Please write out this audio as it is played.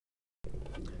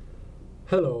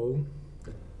Hello.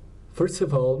 First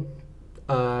of all,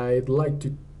 I'd like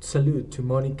to salute to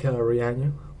Monica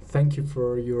Ariano. Thank you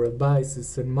for your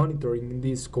advices and monitoring in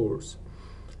this course.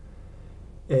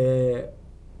 This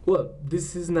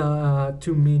is not a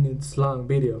 2 minutes long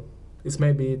video. It's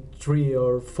maybe 3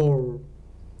 or 4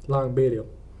 long video.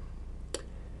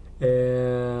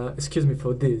 Excuse me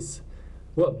for this.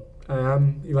 Well, I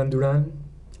am Ivan Duran.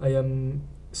 I am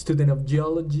student of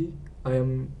geology. I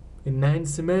am in 9th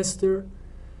semester.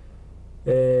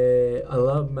 I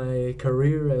love my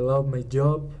career, I love my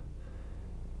job.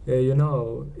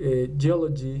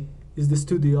 Geology is the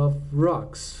study of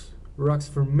rocks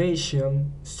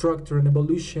formation, structure and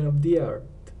evolution of the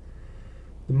earth.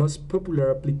 The most popular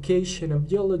application of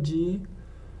geology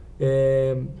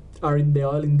are in the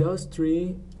oil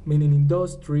industry, mining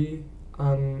industry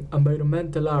and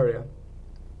environmental area.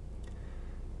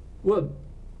 Well,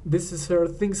 these are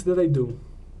things that I do.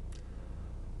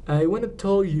 I want to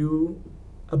tell you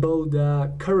about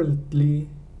the currently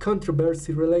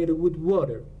controversy related with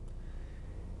water.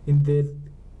 In the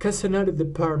Casanare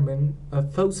department,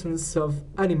 thousands of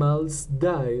animals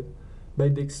died by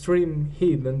the extreme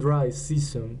heat and dry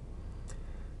season.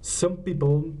 Some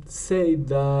people say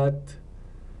that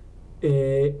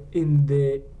in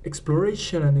the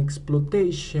exploration and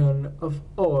exploitation of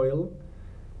oil,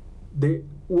 the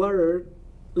water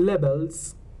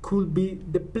levels could be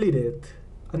depleted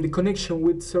and the connection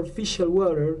with superficial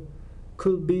water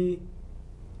could be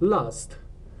lost.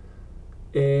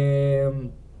 By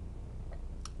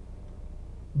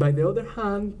the other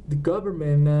hand, the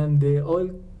government and the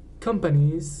oil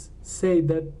companies say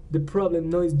that the problem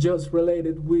not is just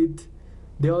related with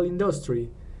the oil industry,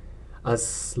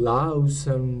 as laws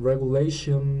and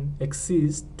regulation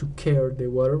exist to care the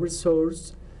water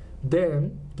resource.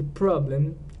 Then the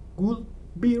problem would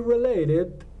be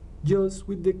related just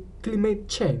with the climate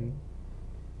change.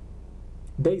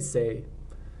 They say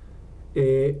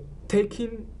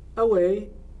taking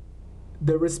away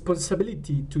the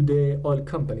responsibility to the oil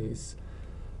companies.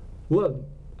 Well,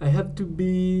 I have to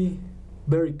be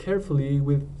very carefully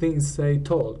with things I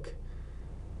talk.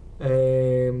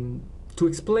 To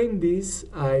explain this,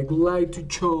 I would like to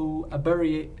show a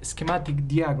very schematic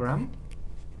diagram.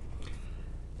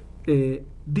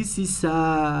 This is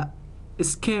a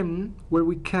scheme where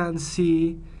we can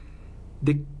see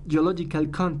the geological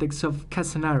context of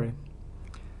Casanare.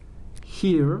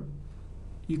 Here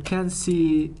you can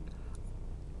see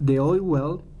the oil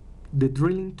well, the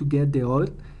drilling to get the oil.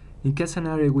 In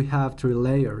Casanare we have 3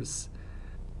 layers.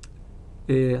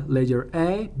 Layer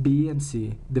A, B and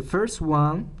C. The first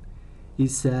one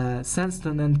is a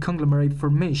sandstone and conglomerate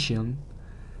formation.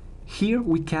 Here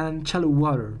we can shallow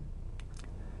water.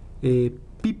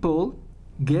 People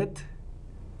get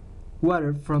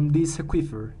water from this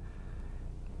aquifer.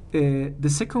 The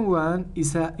second one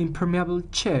is an impermeable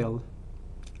shale,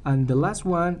 and the last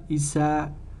one is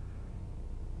a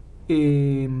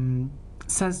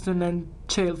sandstone and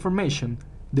shale formation.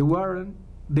 The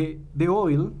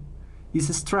oil is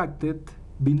extracted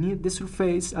beneath the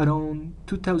surface around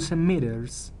 2,000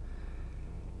 meters.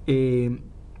 It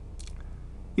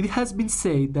has been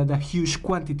said that a huge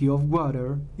quantity of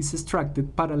water is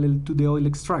extracted parallel to the oil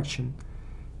extraction.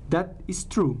 That is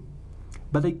true,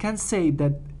 but I can say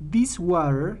that this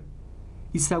water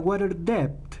is a water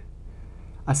depth,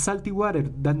 a salty water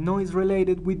that no is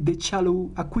related with the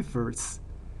shallow aquifers.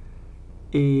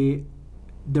 The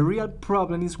real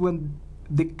problem is when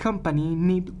the company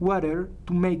need water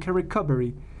to make a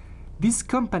recovery. These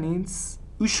companies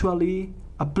usually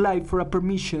apply for a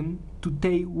permission to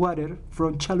take water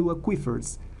from shallow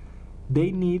aquifers.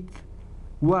 They need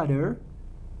water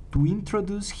to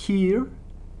introduce here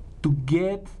to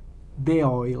get the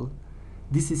oil.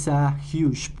 This is a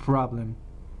huge problem.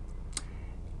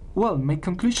 Well, my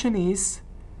conclusion is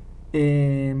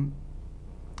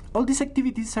all these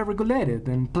activities are regulated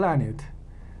and planned.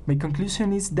 My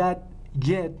conclusion is that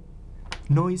yet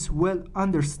no is well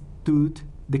understood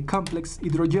the complex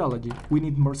hydrogeology. We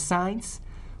need more science,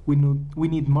 we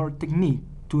need more technique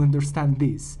to understand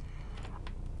this.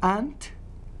 And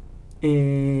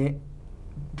the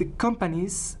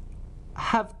companies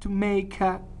have to make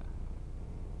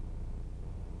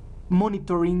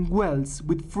monitoring wells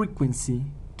with frequency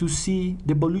to see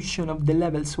the evolution of the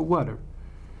levels of water.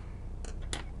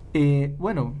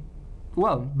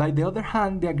 By the other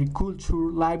hand, the agriculture,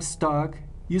 livestock,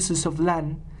 uses of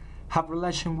land have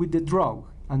relation with the drought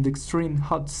and the extreme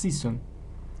hot season.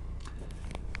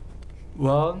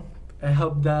 Well, I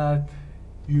hope that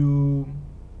you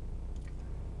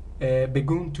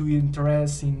begin to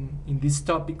interest in these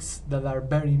topics that are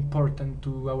very important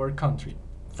to our country.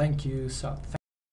 Thank you.